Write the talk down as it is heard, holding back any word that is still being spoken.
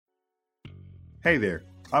Hey there,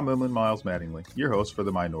 I'm Emlyn Miles Mattingly, your host for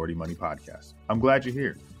the Minority Money Podcast. I'm glad you're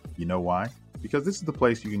here. You know why? Because this is the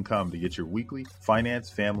place you can come to get your weekly finance,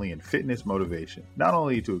 family, and fitness motivation, not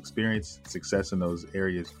only to experience success in those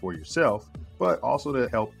areas for yourself, but also to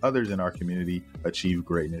help others in our community achieve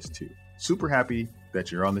greatness too. Super happy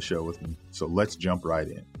that you're on the show with me, so let's jump right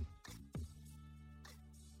in.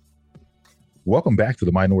 Welcome back to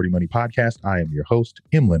the Minority Money Podcast. I am your host,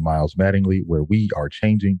 Emlyn Miles Mattingly, where we are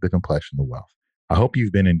changing the complexion of wealth. I hope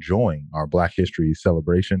you've been enjoying our Black History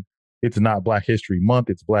celebration. It's not Black History Month,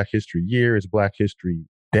 it's Black History Year, it's Black History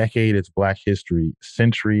Decade, it's Black History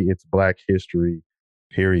Century, it's Black History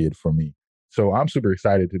period for me. So I'm super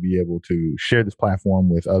excited to be able to share this platform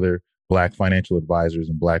with other Black financial advisors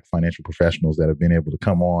and Black financial professionals that have been able to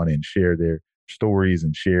come on and share their stories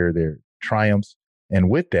and share their triumphs. And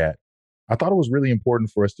with that, I thought it was really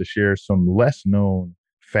important for us to share some less known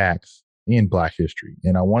facts in Black history.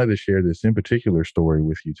 And I wanted to share this in particular story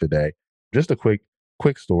with you today. Just a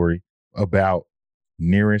quick story about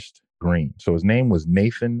Nearest Green. So his name was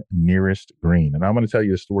Nathan Nearest Green. And I'm going to tell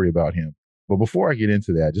you a story about him. But before I get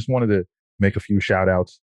into that, I just wanted to make a few shout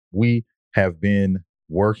outs. We have been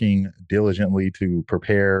working diligently to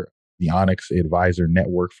prepare the Onyx Advisor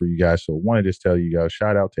Network for you guys. So I want to just tell you guys,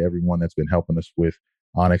 shout out to everyone that's been helping us with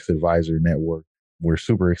Onyx Advisor Network. We're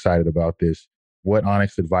super excited about this. What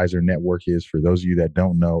Onyx Advisor Network is, for those of you that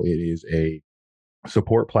don't know, it is a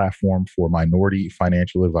support platform for minority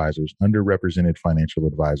financial advisors, underrepresented financial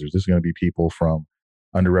advisors. This is going to be people from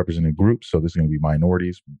underrepresented groups. So this is going to be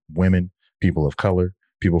minorities, women, people of color,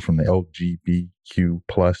 people from the LGBTQ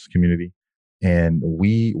plus community. And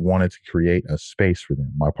we wanted to create a space for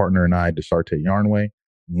them. My partner and I, Desarte Yarnway,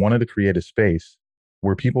 wanted to create a space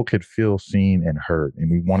where people could feel seen and heard. And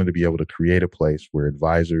we wanted to be able to create a place where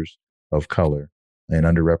advisors of color and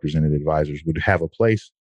underrepresented advisors would have a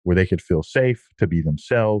place where they could feel safe to be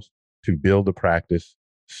themselves, to build a practice,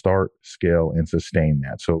 start, scale, and sustain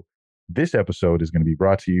that. So this episode is going to be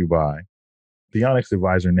brought to you by the Onyx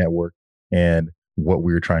Advisor Network and what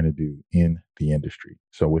we're trying to do in the industry.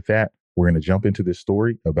 So with that, we're going to jump into this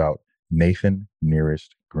story about Nathan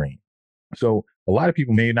Nearest Green. So a lot of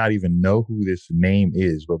people may not even know who this name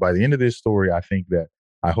is, but by the end of this story,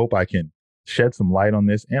 I hope I can shed some light on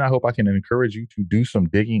this, and I hope I can encourage you to do some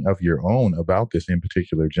digging of your own about this in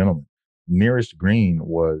particular gentleman. Nearest Green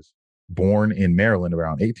was born in Maryland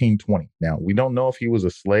around 1820. Now, we don't know if he was a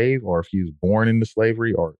slave or if he was born into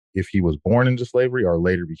slavery, or if he was born into slavery or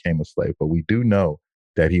later became a slave, but we do know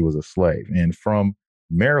that he was a slave. And from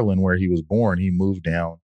Maryland, where he was born, he moved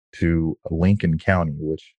down to Lincoln County,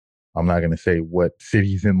 which I'm not going to say what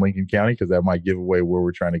city's in Lincoln County because that might give away where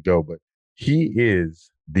we're trying to go, but he is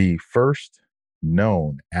the first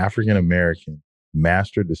known African-American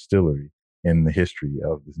master distillery in the history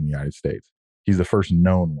of the United States. He's the first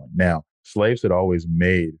known one. Now, slaves had always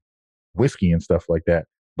made whiskey and stuff like that,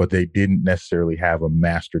 but they didn't necessarily have a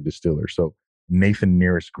master distiller. So Nathan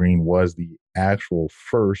Nearest Green was the actual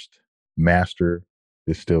first master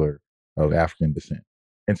distiller of African descent.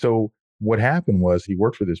 And so what happened was he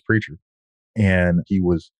worked for this preacher and he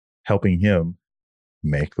was helping him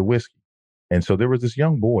make the whiskey. And so there was this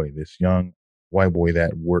young boy, this young white boy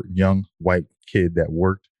young white kid that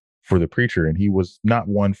worked for the preacher. And he was not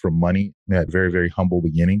one from money. He had very, very humble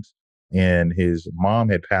beginnings. And his mom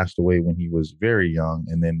had passed away when he was very young.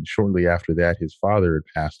 And then shortly after that, his father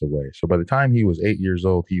had passed away. So by the time he was 8 years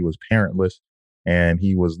old, he was parentless and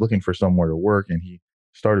he was looking for somewhere to work. And he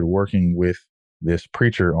started working with this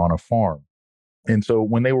preacher on a farm. And so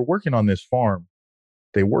when they were working on this farm,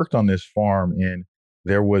 and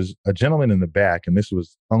there was a gentleman in the back, and this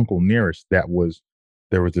was Uncle Nearest, there was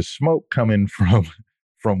the smoke coming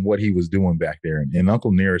from what he was doing back there. And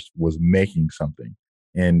Uncle Nearest was making something.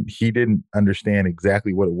 And he didn't understand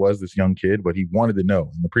exactly what it was, this young kid, but he wanted to know.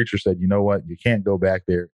 And the preacher said, you know what? You can't go back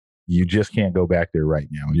there. You just can't go back there right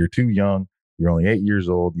now. You're too young. You're only 8 years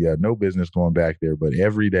old. You have no business going back there. But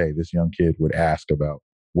every day, this young kid would ask about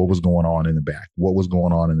what was going on in the back. What was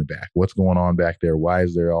going on in the back? What's going on back there? Why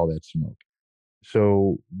is there all that smoke?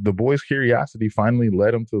 So the boy's curiosity finally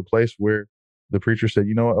led him to a place where the preacher said,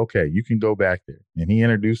 you know what? Okay, you can go back there. And he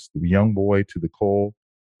introduced the young boy to the Coal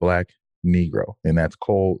Black Negro. And that's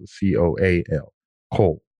Coal, C-O-A-L,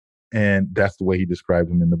 Coal. And that's the way he described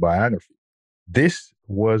him in the biography. This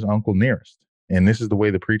was Uncle Nearest. And this is the way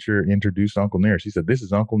the preacher introduced Uncle Nearest. He said, this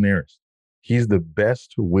is Uncle Nearest. He's the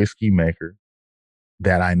best whiskey maker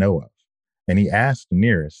that I know of. And he asked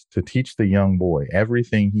Nearest to teach the young boy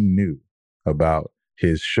everything he knew about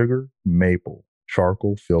his sugar maple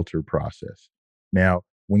charcoal filter process. Now,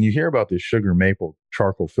 when you hear about this sugar maple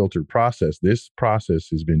charcoal filter process, this process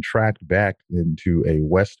has been tracked back into a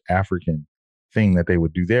West African thing that they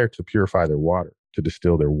would do there to purify their water, to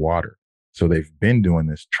distill their water. So they've been doing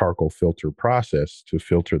this charcoal filter process to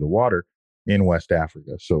filter the water in West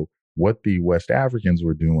Africa. So what the West Africans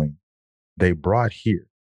were doing, they brought here,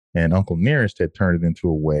 and Uncle Nearest had turned it into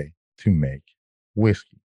a way to make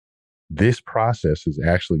whiskey. This process is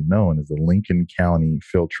actually known as the Lincoln County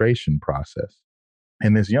filtration process.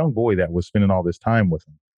 And this young boy that was spending all this time with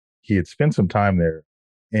him, he had spent some time there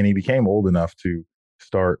and he became old enough to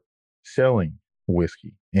start selling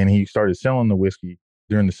whiskey. And he started selling the whiskey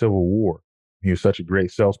during the Civil War. He was such a great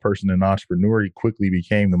salesperson and entrepreneur. He quickly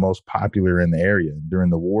became the most popular in the area. And during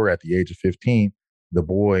the war, at the age of 15, the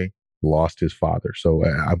boy lost his father. So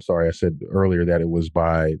I'm sorry, I said earlier that it was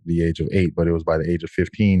by the age of 8, but it was by the age of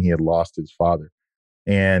 15, he had lost his father.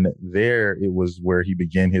 And there it was where he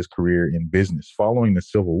began his career in business. Following the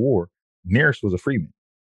Civil War, Nearest was a freeman.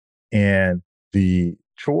 And the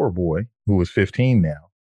chore boy, who was 15 now,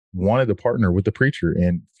 wanted to partner with the preacher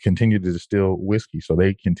and continue to distill whiskey. So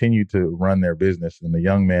they continued to run their business. And the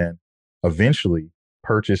young man eventually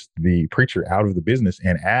purchased the preacher out of the business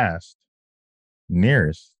and asked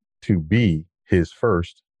Nearest to be his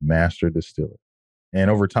first master distiller. And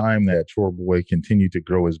over time, that chore boy continued to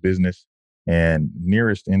grow his business, and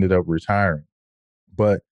Nearest ended up retiring.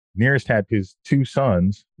 But Nearest had his two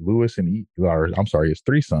sons, Lewis and his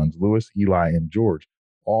three sons, Lewis, Eli, and George,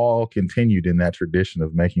 all continued in that tradition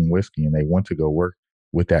of making whiskey, and they went to go work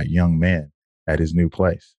with that young man at his new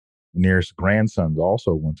place. Nearest's grandsons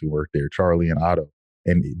also went to work there, Charlie and Otto.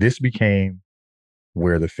 And this became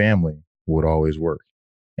where the family would always work.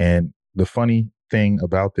 And the funny thing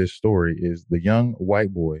about this story is the young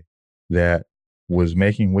white boy that was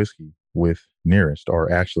making whiskey with Nearest,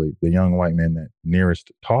 or actually the young white man that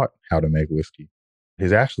Nearest taught how to make whiskey,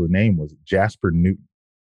 his actual name was Jasper Newton.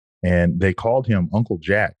 And they called him Uncle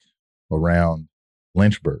Jack around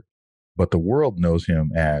Lynchburg, but the world knows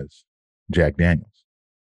him as Jack Daniels.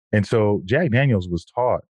 And so Jack Daniels was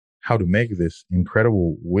taught how to make this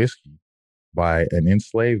incredible whiskey by an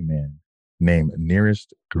enslaved man named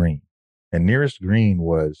Nearest Green. And Nearest Green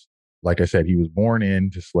was, like I said, he was born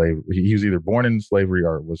into slavery. He was either born into slavery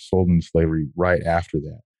or was sold into slavery right after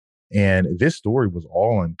that. And this story was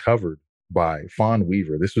all uncovered by Fawn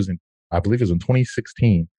Weaver. This was I believe it was in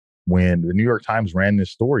 2016, when the New York Times ran this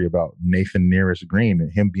story about Nathan Nearest Green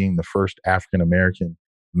and him being the first African-American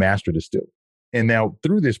master distiller. And now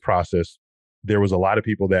through this process, there was a lot of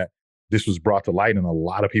people that this was brought to light, and a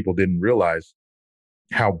lot of people didn't realize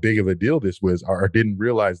how big of a deal this was, or didn't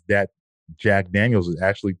realize that Jack Daniels was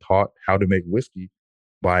actually taught how to make whiskey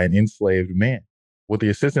by an enslaved man. With the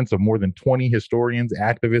assistance of more than 20 historians,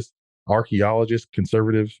 activists, archaeologists, I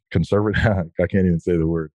can't even say the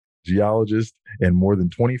word, geologists, and more than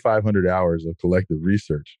 2,500 hours of collective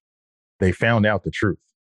research, they found out the truth.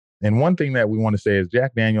 And one thing that we want to say is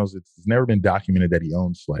Jack Daniels, it's never been documented that he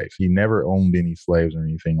owned slaves. He never owned any slaves or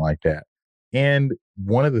anything like that. And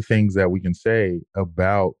one of the things that we can say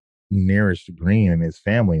about Nearest Green and his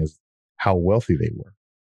family is how wealthy they were.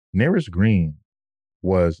 Nearest Green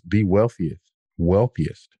was the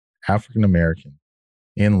wealthiest African American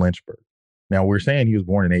in Lynchburg. Now, we're saying he was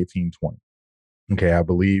born in 1820. Okay, I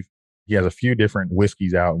believe he has a few different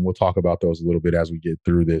whiskeys out, and we'll talk about those a little bit as we get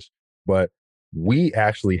through this. But we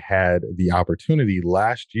actually had the opportunity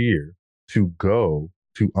last year to go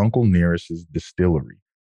to Uncle Nearest's distillery.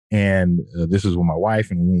 And this is with my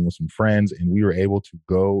wife, and we went with some friends, and we were able to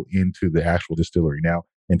go into the actual distillery. Now,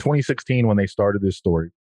 in 2016, when they started this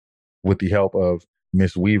story, with the help of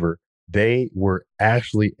Miss Weaver, they were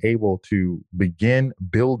actually able to begin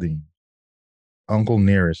building Uncle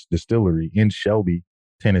Nearest Distillery in Shelby,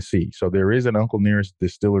 Tennessee. So there is an Uncle Nearest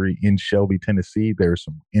Distillery in Shelby, Tennessee. There's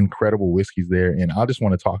some incredible whiskeys there. And I just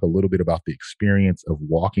want to talk a little bit about the experience of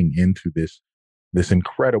walking into this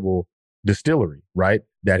incredible distillery, right?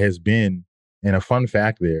 That has been, and a fun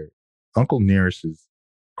fact there, Uncle Nearest's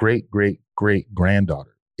great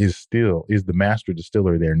granddaughter is the master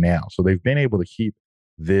distiller there now. So they've been able to keep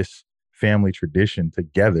this family tradition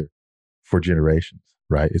together for generations,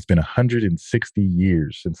 right? It's been 160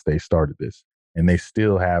 years since they started this, and they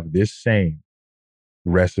still have this same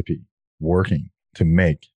recipe working to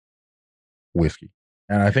make whiskey.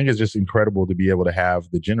 And I think it's just incredible to be able to have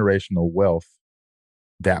the generational wealth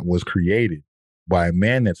that was created by a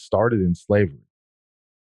man that started in slavery.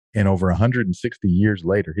 And over 160 years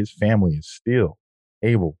later, his family is still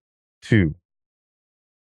able to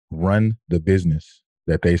run the business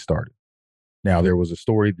that they started. Now, there was a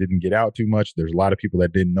story that didn't get out too much. There's a lot of people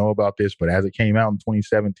that didn't know about this, but as it came out in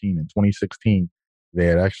 2017 and 2016, They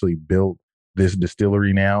had actually built this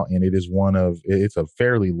distillery now, and it's a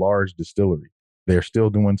fairly large distillery. They're still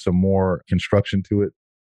doing some more construction to it.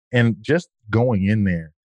 And just going in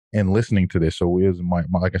there and listening to this. So it was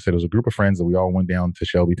like I said, it was a group of friends that we all went down to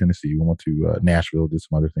Shelby, Tennessee. We went to Nashville, did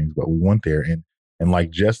some other things, but we went there and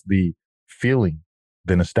like just the feeling,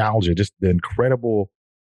 the nostalgia, just the incredible,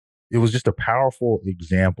 it was just a powerful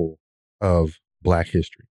example of Black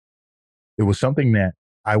history. It was something that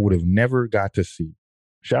I would have never got to see.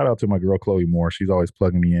 Shout out to my girl, Chloe Moore. She's always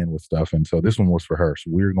plugging me in with stuff. And so this one was for her.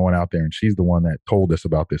 So we were going out there and she's the one that told us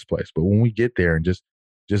about this place. But when we get there and just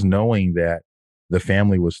knowing that the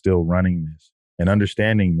family was still running this and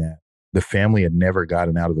understanding that the family had never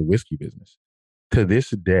gotten out of the whiskey business. To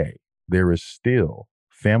this day, there is still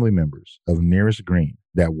family members of Nearest Green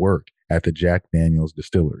that work at the Jack Daniels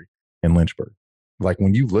distillery in Lynchburg. Like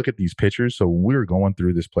when you look at these pictures, so when we were going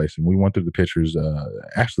through this place and we went through the pictures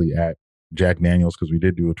actually at Jack Daniels, because we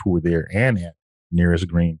did do a tour there and at Nearest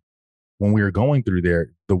Green. When we were going through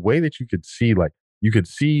there, the way that you could see, like you could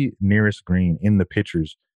see Nearest Green in the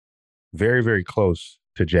pictures very, very close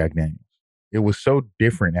to Jack Daniels. It was so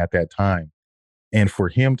different at that time. And for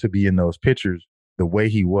him to be in those pictures, the way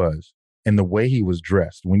he was and the way he was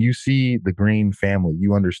dressed, when you see the Green family,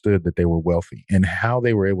 you understood that they were wealthy and how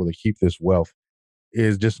they were able to keep this wealth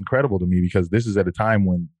is just incredible to me because this is at a time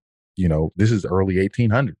when, this is early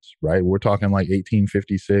 1800s, right? We're talking like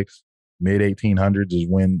 1856, mid 1800s is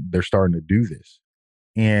when they're starting to do this.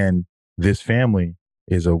 And this family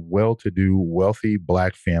is a well-to-do, wealthy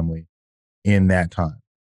Black family in that time.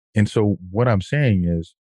 And so what I'm saying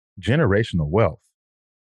is generational wealth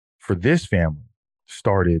for this family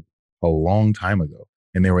started a long time ago.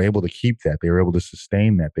 And they were able to keep that. They were able to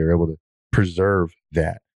sustain that. They were able to preserve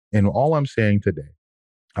that. And all I'm saying today,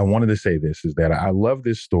 I wanted to say this is that I love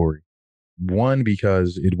this story. One,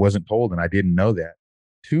 because it wasn't told and I didn't know that.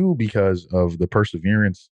 Two, because of the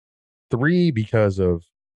perseverance. Three, because of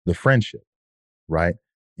the friendship, right?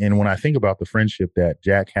 And when I think about the friendship that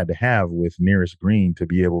Jack had to have with Nearest Green to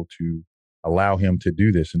be able to allow him to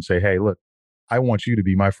do this and say, hey, look, I want you to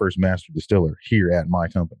be my first master distiller here at my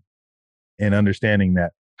company. And understanding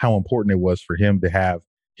that how important it was for him to have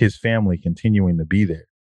his family continuing to be there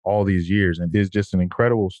all these years. And it's just an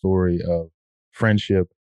incredible story of friendship,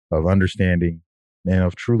 of understanding, and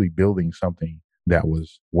of truly building something that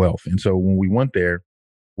was wealth. And so when we went there,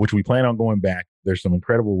 which we plan on going back, there's some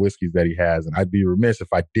incredible whiskeys that he has. And I'd be remiss if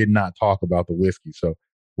I did not talk about the whiskey. So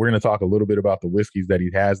we're going to talk a little bit about the whiskeys that he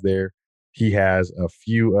has there. He has a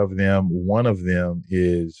few of them. One of them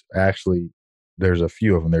is actually, there's a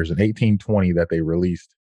few of them. There's an 1820 that they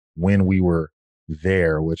released when we were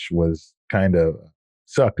there, which was kind of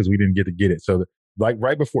sucked because we didn't get to get it. So like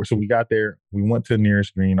right before, so we got there, we went to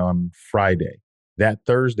Nearest Green on Friday. That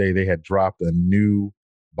Thursday, they had dropped a new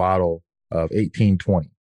bottle of 1820.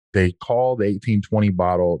 They call the 1820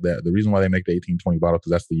 bottle that the reason why they make the 1820 bottle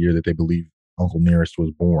because that's the year that they believe Uncle Nearest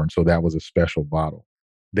was born. So that was a special bottle.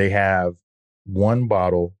 They have one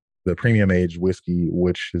bottle, the premium aged whiskey,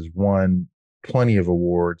 which has won plenty of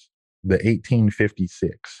awards, the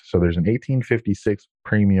 1856. So there's an 1856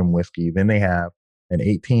 premium whiskey. Then they have an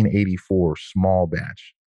 1884 small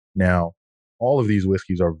batch. Now, all of these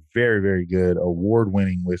whiskeys are very, very good, award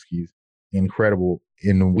winning whiskeys, incredible.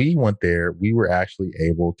 And when we went there, we were actually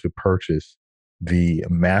able to purchase the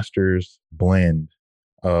Master's Blend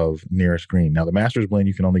of Nearest Green. Now, the Master's Blend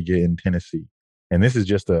you can only get in Tennessee. And this is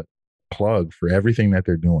just a plug for everything that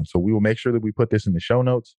they're doing. So we will make sure that we put this in the show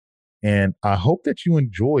notes. And I hope that you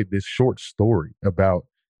enjoyed this short story about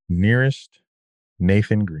Nearest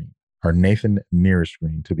Nathan Green, or Nathan Nearest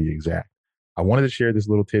Green to be exact. I wanted to share this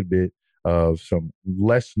little tidbit of some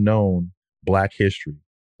less known Black history,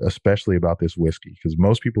 especially about this whiskey, because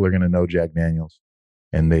most people are going to know Jack Daniels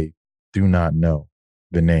and they do not know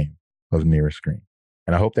the name of Nearest Green.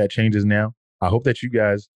 And I hope that changes now. I hope that you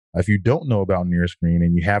guys, if you don't know about Nearest Green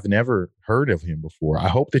and you have never heard of him before, I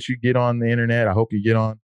hope that you get on the internet. I hope you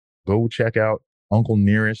go check out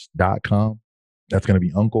unclenearest.com. That's going to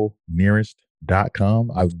be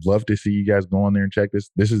unclenearest.com. I'd love to see you guys go on there and check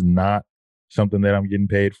this. This is not something that I'm getting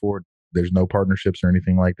paid for. There's no partnerships or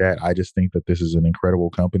anything like that. I just think that this is an incredible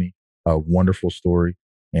company, a wonderful story.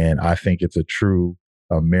 And I think it's a true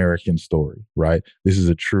American story, right? This is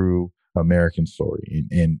a true American story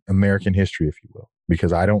in American history, if you will,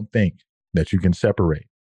 because I don't think that you can separate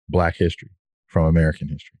Black history from American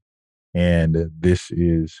history. And this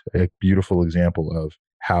is a beautiful example of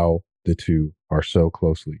how the two are so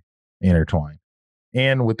closely intertwined.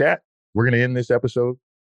 And with that, we're going to end this episode.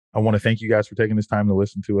 I want to thank you guys for taking this time to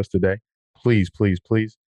listen to us today. Please, please,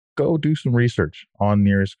 please go do some research on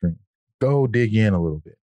Nearest Green. go dig in a little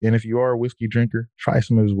bit. And if you are a whiskey drinker, try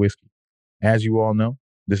some of his whiskey. As you all know,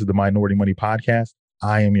 this is the Minority Money Podcast.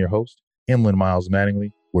 I am your host, Emlyn Miles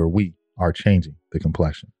Mattingly, where we are changing the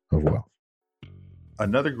complexion of wealth.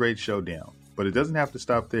 Another great show down, but it doesn't have to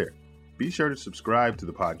stop there. Be sure to subscribe to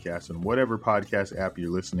the podcast on whatever podcast app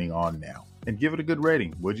you're listening on now, and give it a good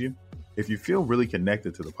rating, would you? If you feel really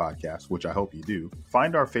connected to the podcast, which I hope you do,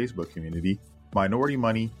 find our Facebook community, Minority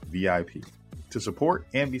Money VIP, to support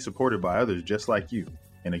and be supported by others just like you.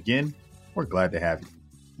 And again, we're glad to have you.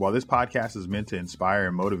 While this podcast is meant to inspire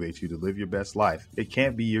and motivate you to live your best life, it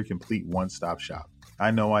can't be your complete one-stop shop.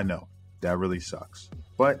 I know, that really sucks.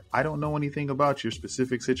 But I don't know anything about your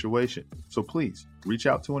specific situation. So please reach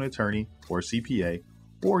out to an attorney or a CPA,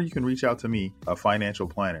 or you can reach out to me, a financial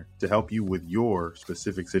planner, to help you with your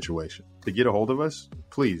specific situation. To get a hold of us,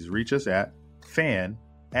 please reach us at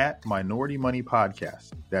fan@Minority Money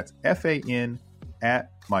Podcast. That's FAN@Minority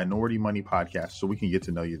Money Podcast, so we can get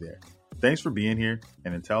to know you there. Thanks for being here,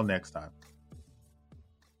 and until next time.